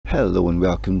Hello and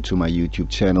welcome to my YouTube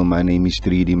channel. My name is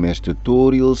 3D Mesh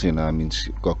Tutorials and I'm in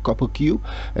CopperCube,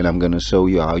 and I'm gonna show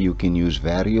you how you can use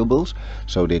variables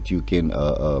so that you can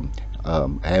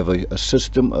have a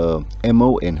system,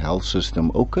 ammo and health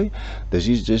system. Okay, this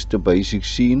is just a basic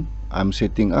scene I'm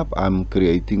setting up. I'm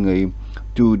creating a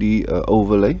 2D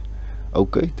overlay.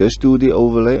 Okay, this 2D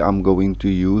overlay I'm going to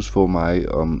use for my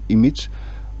image,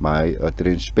 my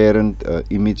transparent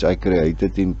image I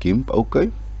created in GIMP.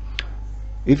 Okay,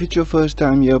 if it's your first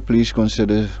time here, please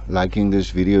consider liking this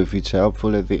video if it's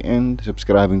helpful at the end,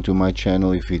 subscribing to my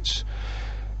channel if it's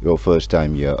your first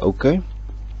time here. Okay,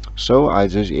 so I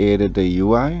just added the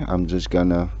UI. I'm just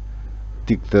gonna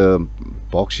tick the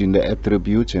box in the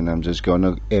attributes and I'm just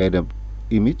gonna add an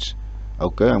image.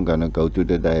 Okay, I'm gonna go to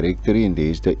the directory and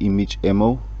there's the image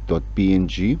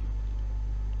ammo.png.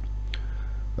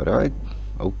 Right,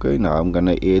 okay, now I'm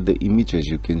gonna add the image. As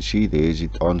you can see, there's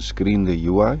it on screen, the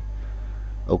UI.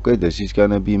 Okay, this is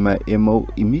gonna be my ammo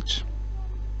image.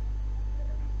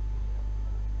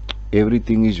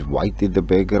 Everything is white in the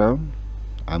background.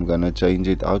 I'm gonna change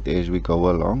it out as we go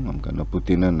along. I'm gonna put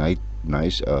in a nice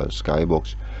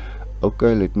skybox.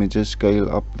 Okay, let me just scale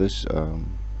up this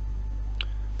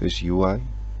this UI,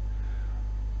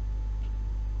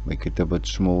 make it a bit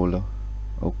smaller.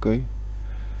 Okay,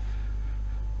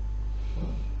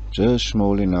 just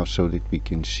small enough so that we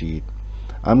can see it.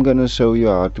 I'm gonna show you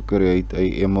how to create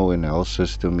a ammo and health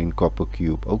system in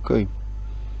CopperCube. Okay,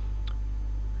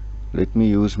 let me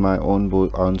use my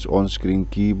on-screen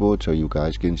keyboard so you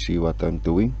guys can see what I'm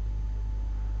doing.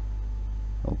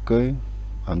 Okay,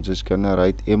 I'm just gonna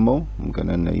write ammo. I'm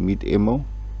gonna name it ammo.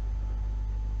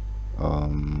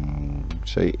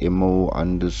 Say ammo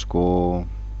underscore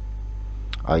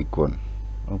icon.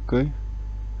 Okay,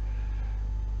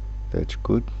 that's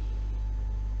good.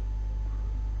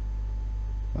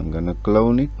 I'm gonna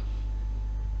clone it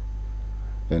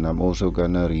and I'm also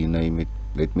gonna rename it.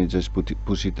 Let me just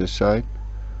push it aside.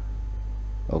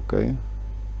 Okay,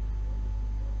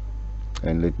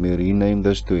 and let me rename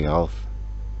this to health,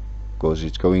 because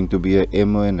it's going to be a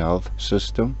ammo and health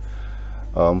system.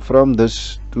 From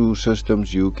these two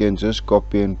systems you can just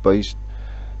copy and paste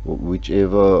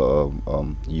whichever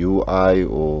UI,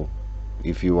 or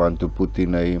if you want to put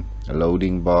in a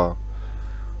loading bar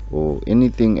or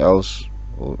anything else,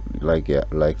 or like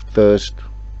thirst,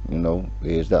 you know,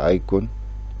 there's the icon.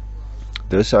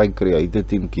 This I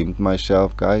created in GIMP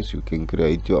myself, guys. You can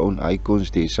create your own icons.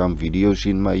 There's some videos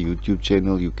in my YouTube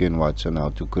channel you can watch on how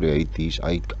to create these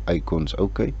icons.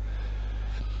 Okay,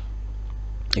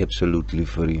 absolutely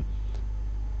free.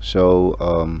 So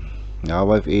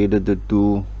now I've added the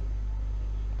two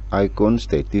icons.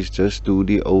 That is just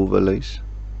 2D overlays.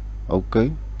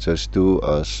 Okay, just to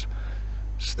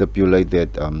stipulate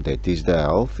that that is the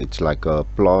health. It's like a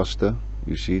plaster.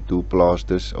 You see two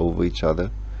plasters over each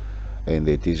other, and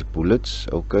that is bullets.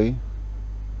 Okay,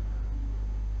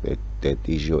 that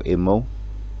is your ammo.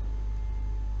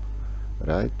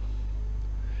 Right,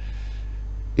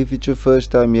 if it's your first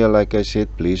time here, like I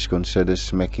said, please consider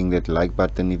smacking that like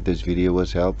button if this video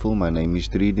was helpful. My name is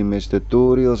 3D Mesh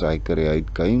Tutorials. I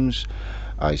create games,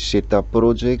 I set up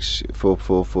projects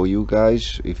for you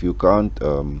guys. If you can't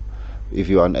if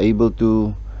you're unable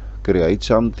to create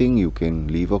something, you can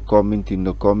leave a comment in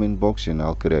the comment box and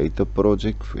I'll create a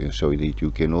project so that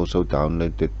you can also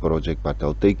download that project. But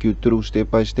I'll take you through step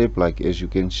by step. Like as you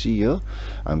can see here,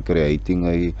 I'm creating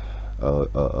a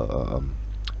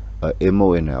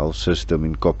ammo and health system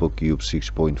in CopperCube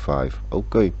 6.5.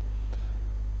 Okay,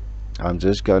 I'm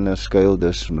just gonna scale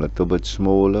this a little bit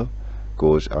smaller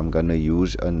because I'm gonna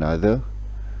use another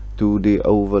 2D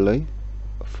overlay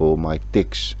for my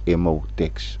text, ammo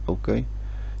text. Okay,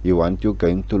 you want your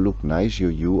game to look nice,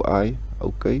 your UI.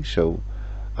 Okay, so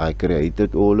I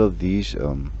created all of these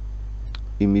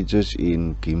images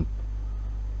in GIMP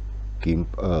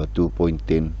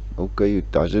 2.10. okay,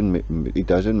 it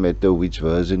doesn't matter which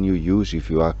version you use. If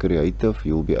you are creative,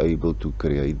 you'll be able to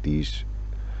create these,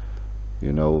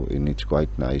 you know, and it's quite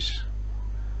nice.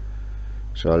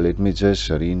 So let me just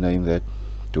rename that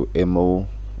to ammo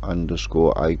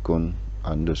underscore icon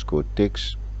underscore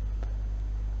text.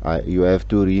 You have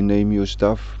to rename your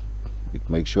stuff. It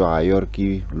makes your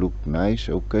hierarchy look nice.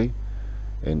 Okay,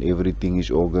 and everything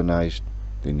is organized.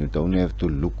 Then you don't have to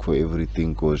look for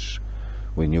everything, because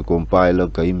when you compile a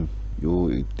game,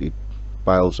 it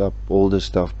piles up. All the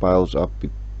stuff piles up.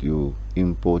 You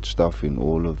import stuff and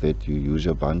all of that. You use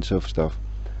a bunch of stuff,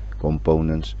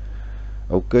 components.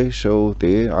 Okay, so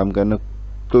there, I'm gonna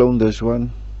clone this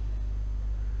one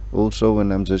also,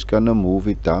 and I'm just gonna move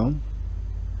it down.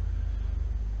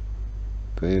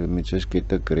 Okay, let me just get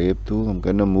the grab tool. I'm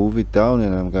gonna move it down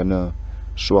and I'm gonna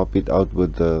swap it out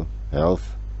with the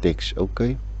health text.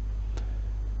 Okay.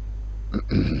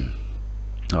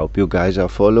 I hope you guys are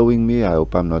following me. I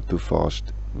hope I'm not too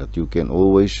fast. But you can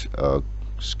always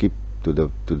skip to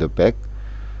the back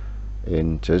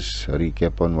and just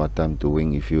recap on what I'm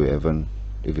doing if you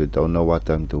don't know what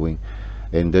I'm doing.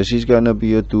 And this is gonna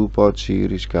be a 2-part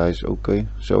series, guys. Okay,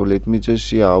 so let me just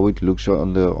see how it looks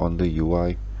on the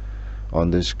UI,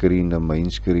 on the screen, the main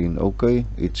screen. Okay,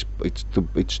 it's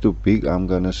too big. I'm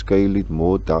gonna scale it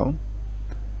more down.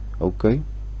 Okay,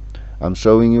 I'm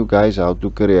showing you guys how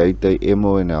to create a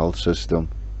ammo and health system.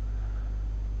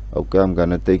 Okay, I'm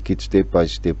gonna take it step by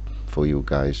step for you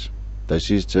guys. This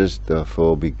is just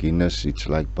for beginners. It's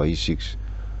like basics.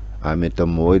 I'm at a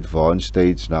more advanced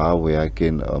stage now where I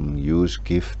can use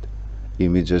gift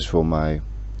images for my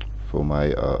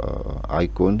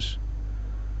icons.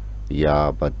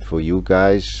 Yeah, but for you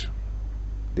guys,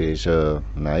 there's a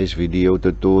nice video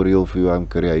tutorial for you I'm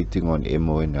creating on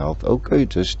ammo and health. Okay,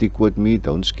 just stick with me,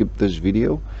 don't skip this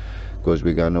video, because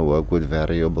we're gonna work with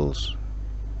variables.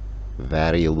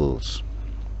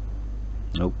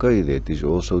 Okay, that is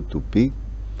also too big.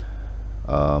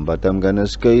 But I'm gonna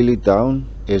scale it down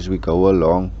as we go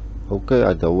along. Okay,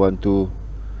 I don't want to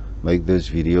make this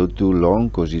video too long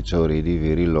because it's already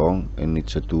very long and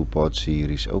it's a 2-part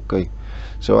series. Okay,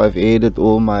 so I've added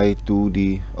all my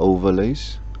 2D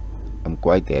overlays. I'm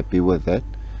quite happy with that.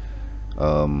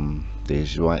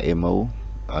 There's one ammo.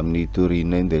 I need to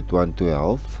rename that one to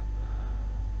health.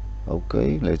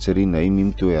 Okay, let's rename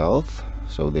him to health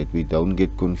so that we don't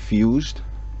get confused.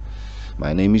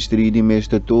 My name is 3D Mesh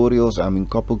Tutorials. I'm in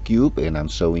CopperCube and I'm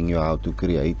showing you how to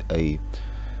create a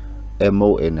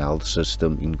ammo and health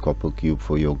system in CopperCube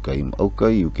for your game.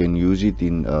 Okay, you can use it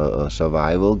in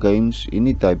survival games,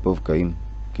 any type of game.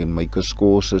 You can make a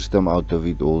score system out of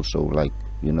it also, like,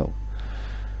 you know,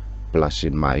 plus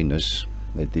and minus.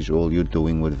 That is all you're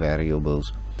doing with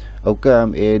variables. Okay,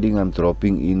 I'm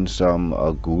dropping in some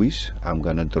GUIs. I'm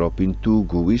gonna drop in 2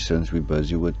 GUIs since we're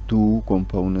busy with 2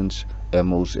 components,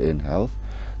 ammos and health.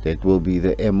 That will be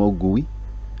the ammo GUI.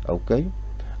 Okay,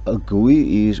 a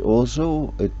GUI is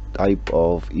also a type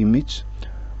of image,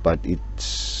 but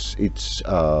it's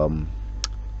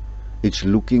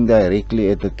looking directly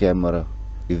at the camera.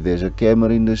 If there's a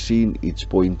camera in the scene, it's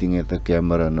pointing at the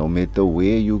camera. No matter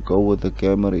where you go with the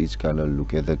camera, it's gonna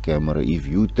look at the camera. If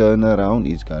you turn around,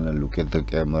 it's gonna look at the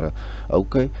camera.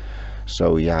 Okay,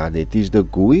 so yeah, that is the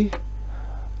GUI.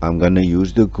 I'm gonna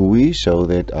use the GUI so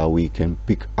that we can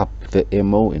pick up the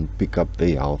ammo and pick up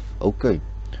the health. Okay,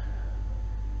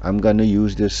 I'm gonna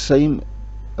use the same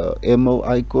ammo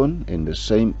icon and the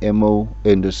same ammo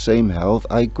and the same health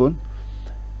icon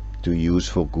to use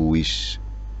for GUIs.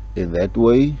 In that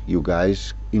way, you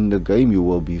guys in the game, you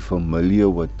will be familiar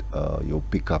with your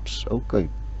pickups. Okay,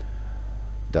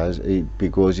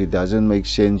 because it doesn't make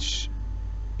sense.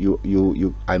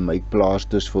 I make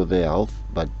plasters for the health,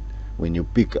 but when you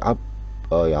pick up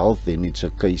health, then it's a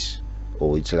case,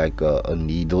 or it's like a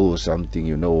needle or something,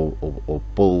 you know, or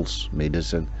pills,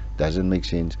 medicine. Doesn't make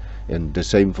sense. And the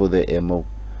same for the ammo.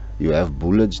 You have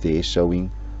bullets there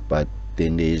showing, but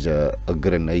then there's a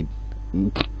grenade.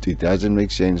 It doesn't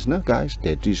make sense, no, guys.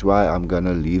 That is why I'm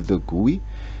gonna leave the GUI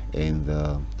and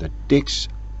the text,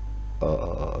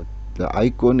 the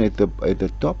icon at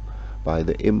the top by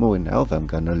the ammo and health. I'm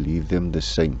gonna leave them the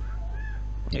same.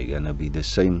 They're gonna be the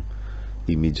same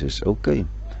images. Okay,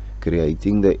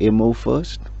 creating the ammo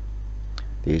first.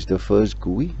 There's the first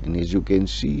GUI, and as you can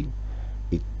see,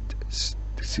 it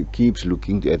keeps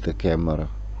looking at the camera.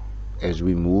 As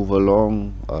we move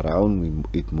along around,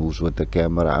 it moves with the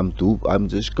camera. I'm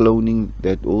just cloning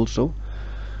that also,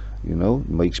 you know,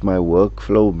 makes my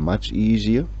workflow much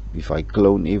easier if I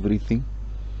clone everything.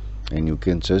 And you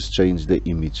can just change the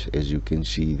image, as you can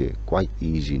see there, quite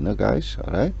easy, no, guys?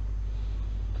 All right,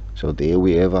 so there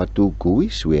we have our 2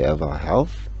 GUIs. We have our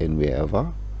health and we have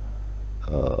our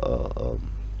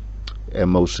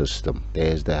ammo system.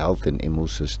 There's the health and ammo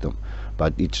system,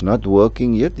 but it's not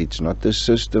working yet. It's not a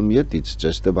system yet. It's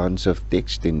just a bunch of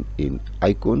text in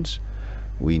icons.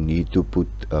 We need to put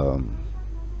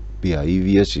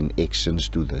behaviors in actions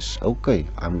to this. Okay,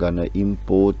 I'm gonna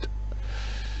import.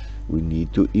 We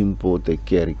need to import a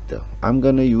character. I'm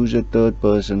gonna use a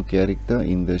 3rd-person character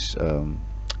in this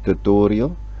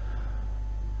tutorial.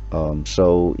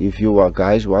 So if you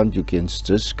guys want, you can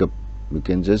just skip. We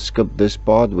can just skip this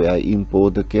part where I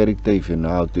import the character if you know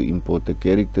how to import the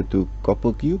character to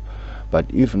CopperCube. But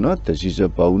if not, this is a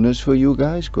bonus for you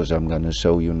guys, because I'm gonna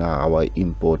show you now how I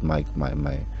import my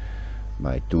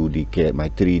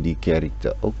 3D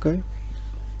character. Okay,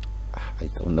 I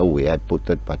don't know where I put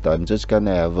it, but I'm just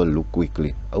gonna have a look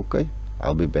quickly. Okay,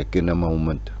 I'll be back in a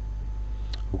moment.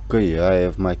 Okay, I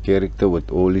have my character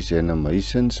with all his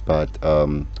animations, but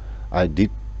I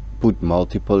did put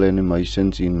multiple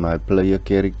animations in my player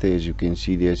character. As you can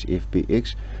see, there's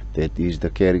FPX. That is the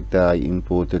character I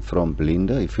imported from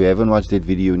Blender. If you haven't watched that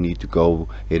video, you need to go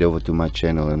head over to my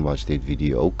channel and watch that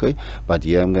video. Okay, but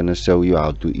here I'm gonna show you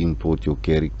how to import your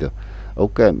character.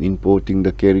 Okay, I'm importing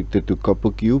the character to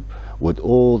CopperCube with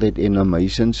all that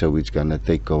animation, so it's gonna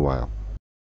take a while.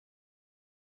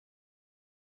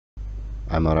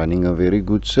 I'm running a very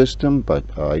good system, but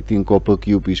I think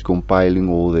CopperCube is compiling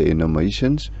all the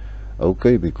animations.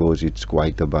 Okay, because it's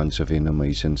quite a bunch of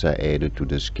animations I added to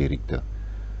this character.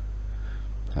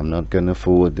 I'm not gonna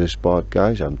forward this part,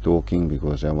 guys. I'm talking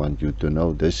because I want you to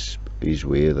know this is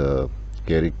where the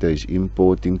character is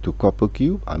importing to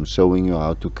CopperCube. I'm showing you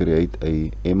how to create a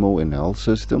MONL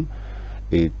system.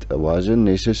 It wasn't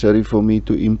necessary for me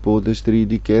to import this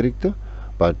 3D character,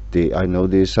 but I know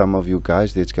there's some of you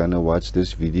guys that's gonna watch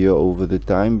this video over the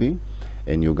time being,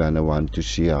 and you're gonna want to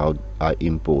see how I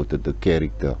imported the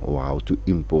character, or how to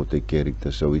import the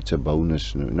character, so it's a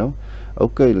bonus, you know.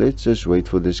 Okay, let's just wait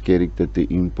for this character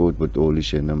to import with all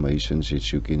his animations.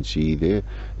 As you can see there,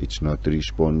 it's not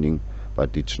responding,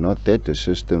 but it's not that the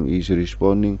system is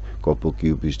responding.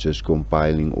 CopperCube is just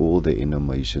compiling all the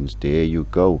animations. There you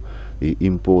go, he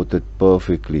imported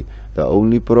perfectly. The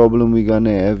only problem we're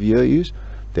gonna have here is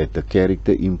that the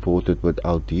character imported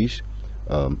without his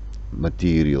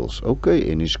materials.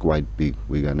 Okay, and it's quite big.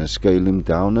 We're gonna scale him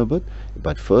down a bit,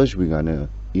 but first we're gonna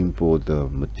import the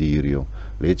material.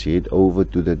 Let's head over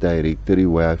to the directory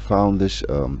where I found this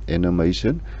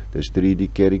animation, this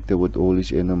 3D character with all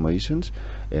his animations,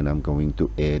 and I'm going to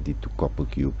add it to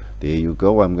CopperCube. There you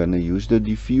go. I'm gonna use the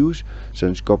diffuse,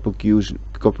 since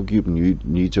CopperCube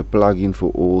needs a plugin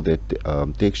for all that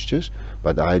textures,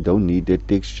 but I don't need that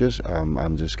textures.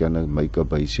 I'm just gonna make a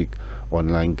basic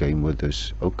online game with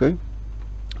this. Okay,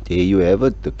 there you have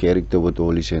it, the character with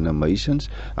all his animations.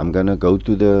 I'm gonna go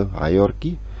to the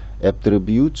hierarchy,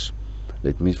 attributes.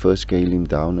 Let me first scale him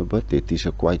down a bit. That is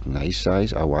a quite nice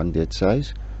size. I want that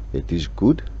size. That is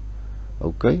good.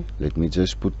 Okay,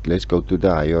 let's go to the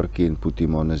hierarchy and put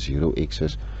him on a 0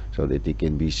 axis so that he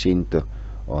can be center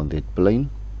on that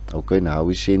plane. Okay, now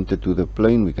we center to the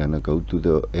plane. We're gonna go to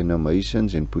the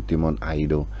animations and put him on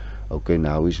idle. Okay,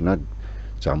 now he's not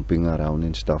jumping around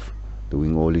and stuff,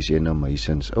 doing all his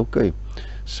animations. Okay,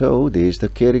 so there's the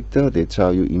character. That's how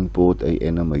you import a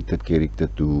animated character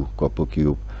to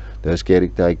CopperCube. This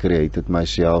character I created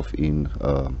myself in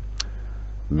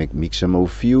Mixamo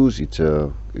Fuse. It's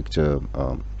a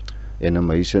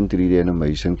animation, 3D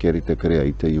animation character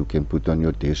creator you can put on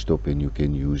your desktop, and you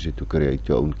can use it to create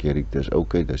your own characters.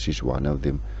 Okay, this is one of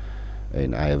them,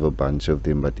 and I have a bunch of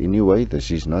them, but anyway,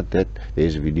 this is not that.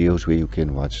 There's videos where you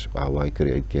can watch how I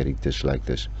create characters like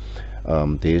this.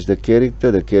 There's the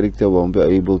character. The character won't be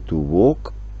able to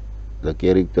walk. The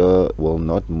character will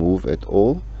not move at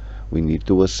all. We need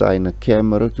to assign a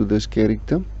camera to this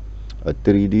character, a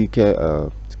 3D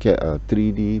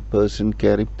 3D person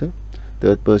character,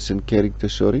 third person character,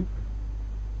 sorry.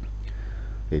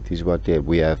 That is what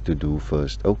we have to do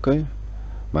first. Okay,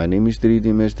 my name is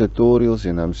 3D Master Tutorials,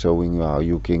 and I'm showing you how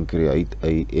you can create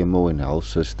a MONL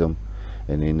system.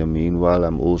 And in the meanwhile,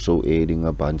 I'm also adding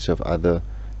a bunch of other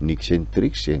nicks and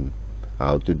tricks and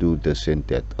how to do this and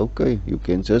that. Okay, you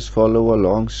can just follow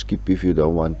along, skip if you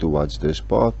don't want to watch this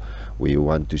part, where you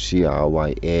want to see how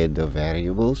I add the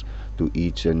variables to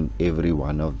each and every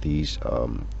one of these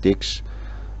text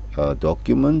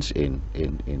documents in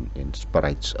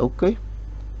sprites. Okay,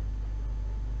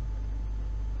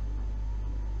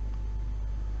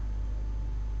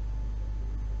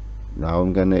 now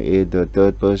I'm gonna add the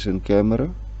third person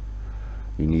camera.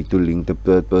 You need to link the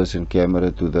third person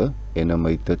camera to the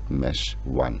animated mesh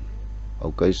 1.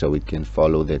 Okay, so it can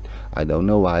follow that. I don't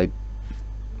know why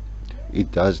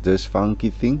it does this funky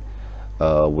thing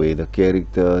where the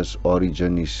character's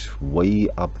origin is way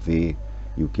up there.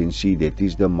 You can see that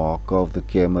is the marker of the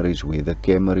camera, is where the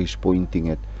camera is pointing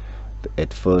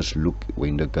at first look.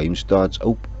 When the game starts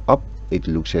up, it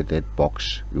looks at that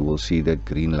box. You will see that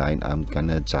green line. I'm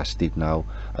gonna adjust it now.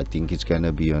 I think it's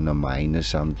gonna be on a minus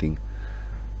something.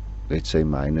 Let's say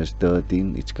minus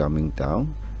 13. It's coming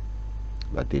down,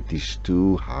 but it is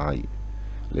too high.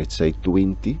 Let's say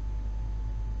 20.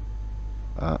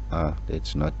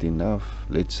 That's not enough.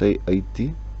 Let's say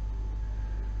 80.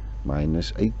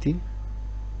 Minus 80.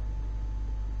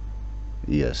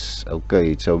 Yes,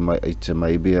 okay, so it's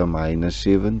maybe a minus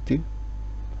 70.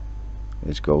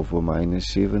 Let's go for minus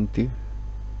 70.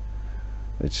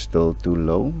 It's still too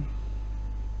low.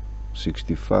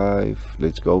 65.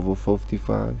 Let's go for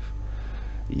 55.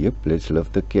 Yep, let's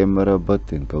lift the camera a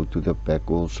bit and go to the back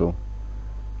also.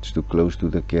 It's too close to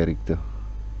the character.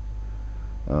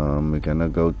 We're gonna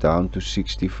go down to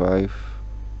 65.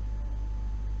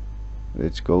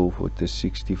 Let's go for the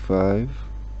 65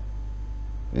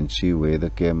 and see where the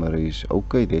camera is.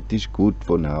 Okay, that is good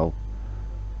for now.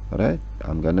 Alright,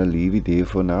 I'm gonna leave it here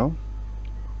for now,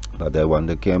 but I want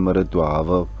the camera to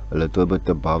hover a little bit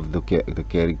above the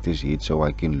character's head so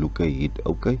I can look ahead.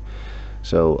 Okay,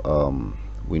 so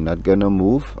we're not gonna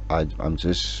move. I'm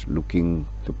just looking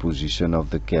the position of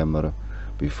the camera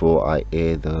before I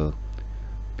add the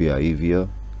behavior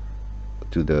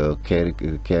to the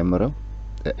camera.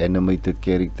 The animated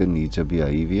character needs a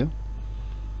behavior.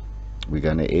 We're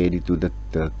gonna add it to the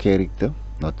character,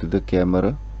 not to the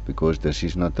camera, because this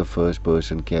is not a first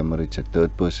person camera, it's a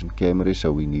third person camera,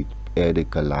 so we need to add a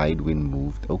collide when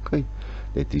moved. Okay,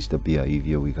 that is the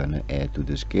behavior we're gonna add to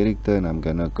this character, and I'm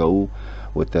gonna go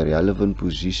with the relevant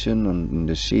position in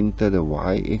the center, the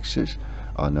y-axis,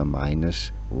 on a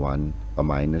 -1, a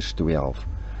 -12.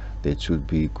 That should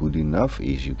be good enough.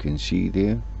 As you can see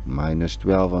there,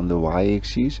 -12 on the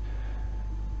y-axis,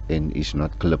 and it's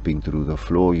not clipping through the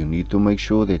floor. You need to make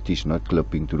sure that it's not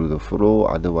clipping through the floor,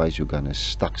 otherwise you're gonna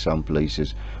stuck some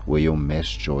places where your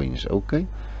mesh joins. Okay,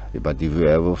 but if you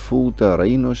have a full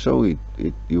terrain or so,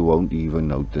 you won't even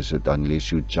notice it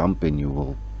unless you jump, and you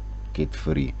will get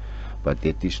free. But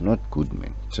that is not good,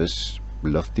 man. Just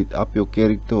lift it up your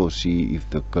character, or see if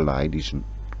the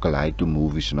collide to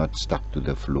move is not stuck to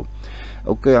the floor.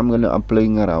 Okay, I'm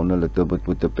playing around a little bit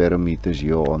with the parameters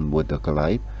here on with the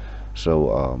collide.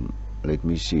 So let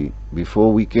me see,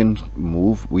 before we can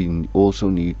move, we also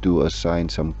need to assign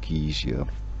some keys here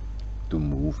to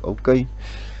move. Okay,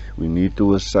 we need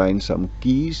to assign some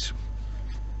keys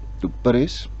to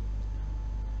press,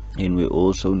 and we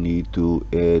also need to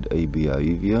add a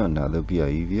behavior, another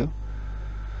behavior,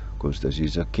 because this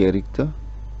is a character,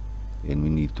 and we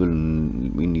need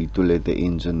to let the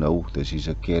engine know this is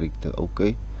a character.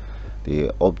 Okay,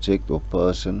 the object or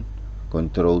person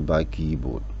controlled by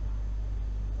keyboard.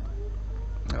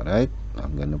 Alright,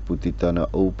 I'm gonna put it on a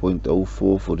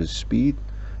 0.04 for the speed,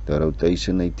 the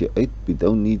rotation 88. We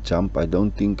don't need jump. I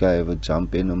don't think I have a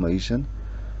jump animation.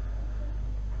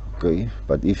 Okay,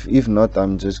 but if not,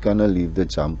 I'm just gonna leave the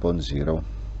jump on 0.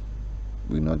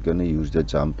 We're not gonna use the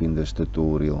jump in this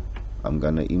tutorial. I'm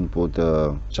gonna import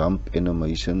a jump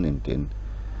animation, and then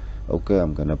okay,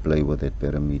 I'm gonna play with that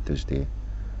parameters there.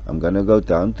 I'm gonna go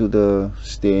down to the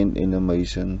stand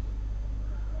animation.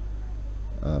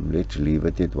 Let's leave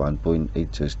it at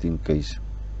 1.8 just in case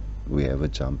we have a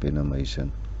jump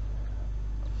animation.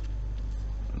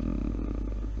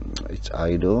 It's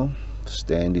idle.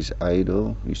 Stand is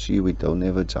idle. You see, we don't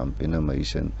have a jump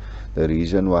animation. The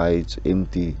reason why it's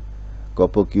empty,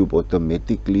 CopperCube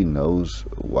automatically knows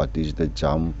what is the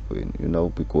jump, and you know,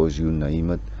 because you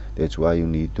name it. That's why you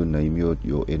need to name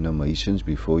your animations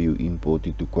before you import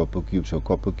it to CopperCube, so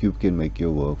CopperCube can make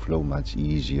your workflow much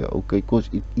easier. Okay, because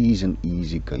it is an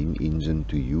easy game engine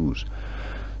to use.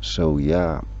 So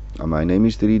yeah, my name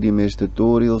is 3D Mesh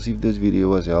Tutorials. If this video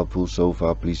was helpful so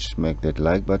far, please smack that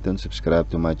like button, subscribe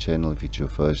to my channel if it's your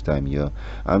first time here.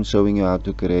 I'm showing you how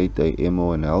to create a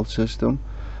ammo and health system.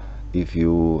 If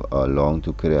you long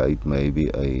to create maybe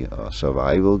a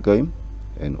survival game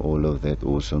and all of that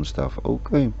awesome stuff.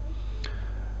 Okay,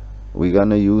 we're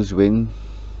gonna use when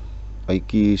a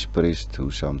key is pressed to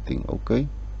something. Okay,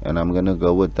 and I'm gonna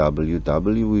go with W.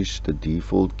 W is the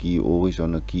default key always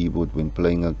on a keyboard when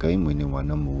playing a game, when you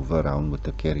wanna move around with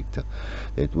the character.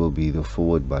 That will be the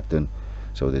forward button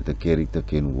so that the character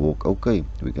can walk. Okay,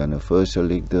 we're gonna first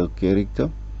select the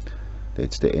character.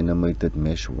 That's the animated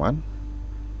mesh 1,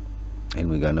 and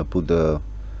we're gonna put the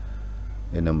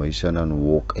animation on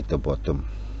walk at the bottom.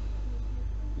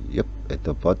 Yep, at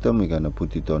the bottom we're gonna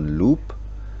put it on loop.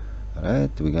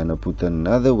 Alright, we're gonna put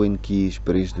another when key is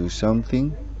pressed do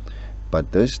something,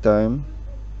 but this time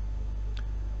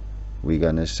we're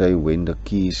gonna say when the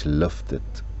key is lifted,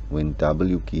 when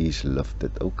W key is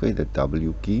lifted. Okay, the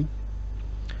W key,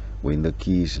 when the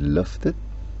key is lifted,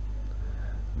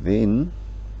 then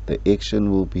the action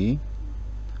will be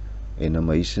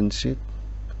animation set.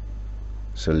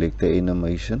 Select the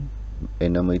animation,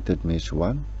 animated mesh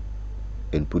 1,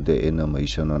 and put the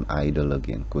animation on idle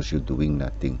again, because you're doing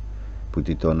nothing. Put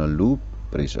it on a loop,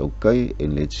 press OK,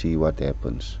 and let's see what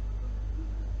happens.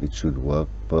 It should work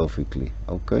perfectly.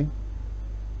 Okay,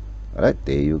 alright,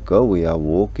 there you go. We are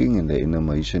walking, and the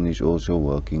animation is also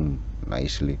working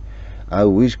nicely. I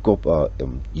wish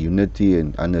Unity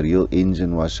and Unreal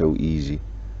Engine was so easy.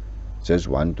 Just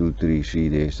 1, 2, 3. See,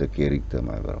 there's the character,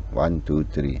 my bro. 1, 2,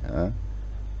 3. Huh?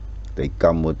 They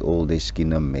come with all this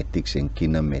kinematics and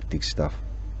kinematic stuff.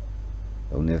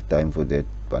 Don't have time for that.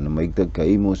 Wanna make the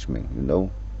game, man, you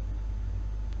know.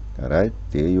 Alright,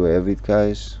 there you have it,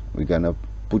 guys. We're gonna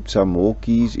put some more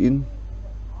keys in,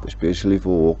 especially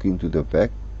for walking to the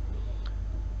back,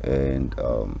 and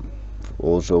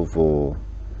also for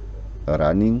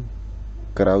running,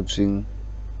 crouching,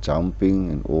 jumping,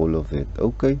 and all of that.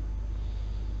 Okay,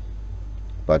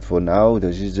 but for now,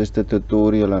 this is just a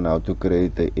tutorial on how to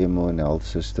create the ammo and health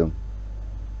system.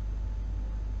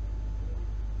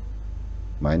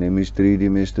 My name is 3D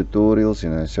Mesh Tutorials,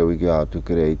 and I'm showing you how to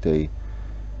create a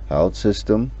health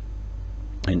system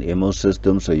and ammo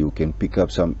system, so you can pick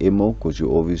up some ammo, because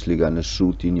you're obviously gonna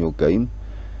shoot in your game.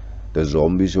 The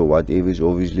zombies or whatever is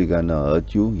obviously gonna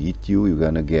hurt you, hit you, you're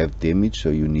gonna get damage, so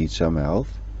you need some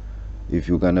health. If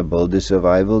you're gonna build a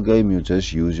survival game, you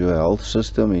just use your health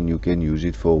system, and you can use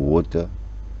it for water,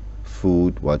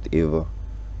 food, whatever,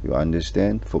 you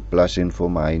understand, for plus and for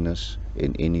minus,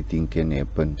 and anything can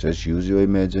happen. Just use your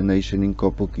imagination in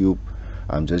CopperCube.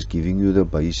 I'm just giving you the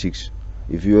basics.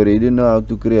 If you already know how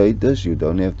to create this, you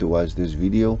don't have to watch this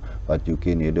video, but you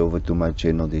can head over to my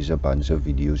channel. There's a bunch of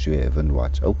videos you haven't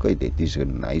watched. Okay, that is a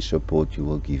nice support you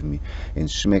will give me, and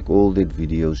smack all that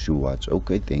videos you watch.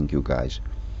 Okay, thank you, guys.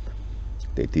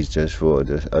 That is just for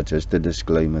just a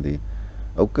disclaimer there.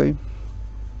 Okay,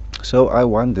 so I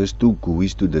want these two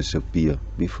GUIs to disappear.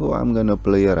 Before I'm gonna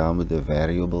play around with the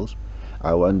variables,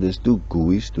 I want these two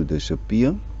GUIs to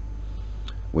disappear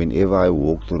whenever I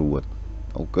walk through it.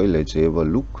 Okay, let's have a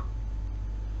look.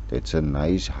 That's a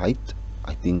nice height.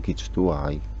 I think it's too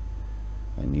high.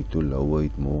 I need to lower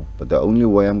it more. But the only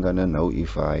way I'm gonna know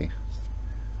if I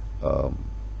lower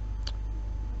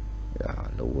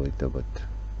it a bit.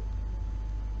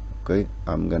 Okay,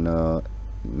 I'm gonna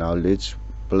now let's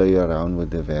play around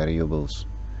with the variables.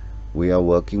 We are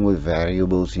working with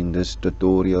variables in this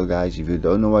tutorial, guys. If you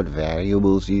don't know what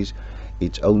variables is,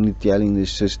 it's only telling the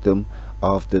system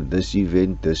after this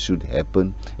event this should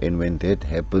happen, and when that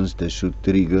happens this should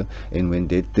trigger, and when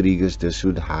that triggers this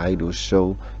should hide or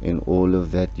show, and all of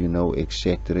that, you know,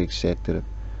 etc, etc.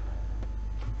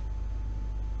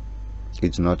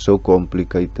 It's not so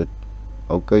complicated.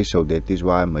 Okay, so that is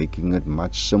why I'm making it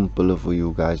much simpler for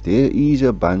you guys. There is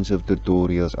a bunch of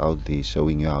tutorials out there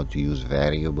showing you how to use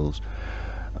variables,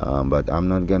 but I'm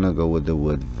not gonna go with the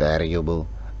word variable.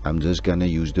 I'm just gonna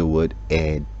use the word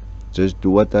add. Just do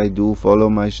what I do, follow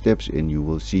my steps, and you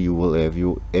will see you will have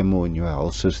your ammo in your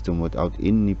health system without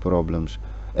any problems,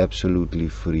 absolutely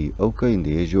free. Okay, and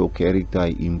there's your character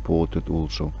I imported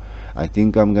also. I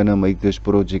think I'm gonna make this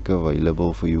project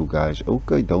available for you guys.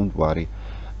 Okay, don't worry,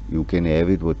 you can have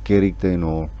it with character and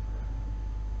all.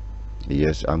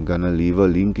 Yes, I'm gonna leave a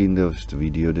link in the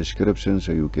video description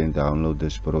so you can download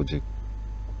this project.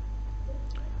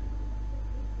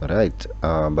 Right,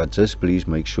 but just please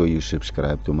make sure you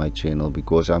subscribe to my channel,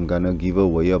 because I'm gonna give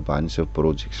away a bunch of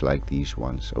projects like these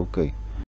ones. Okay,